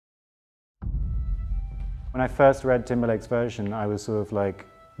When I first read Timberlake's version, I was sort of like,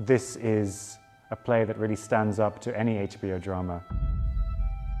 this is a play that really stands up to any HBO drama.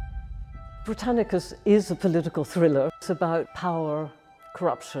 Britannicus is a political thriller. It's about power,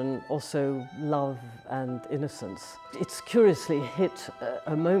 corruption, also love and innocence. It's curiously hit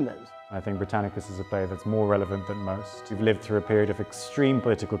a moment. I think Britannicus is a play that's more relevant than most. We've lived through a period of extreme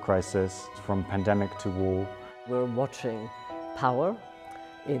political crisis, from pandemic to war. We're watching power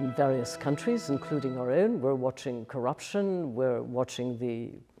in various countries, including our own. We're watching corruption, we're watching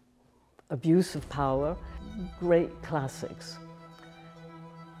the abuse of power. Great classics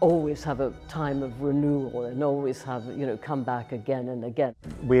always have a time of renewal and always have, come back again and again.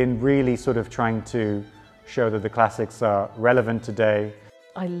 We're really sort of trying to show that the classics are relevant today.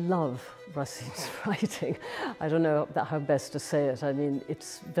 I love Racine's writing. I don't know how best to say it. I mean,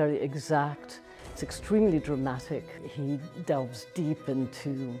 it's very exact, it's extremely dramatic. He delves deep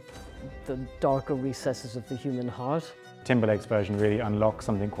into the darker recesses of the human heart. Timberlake's version really unlocks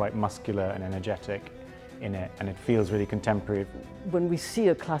something quite muscular and energetic in it, and it feels really contemporary. When we see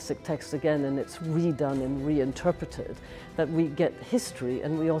a classic text again and it's redone and reinterpreted, that we get history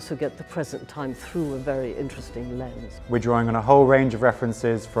and we also get the present time through a very interesting lens. We're drawing on a whole range of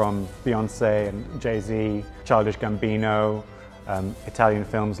references from Beyoncé and Jay-Z, Childish Gambino, Italian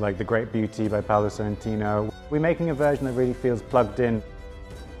films like The Great Beauty by Paolo Sorrentino. We're making a version that really feels plugged in.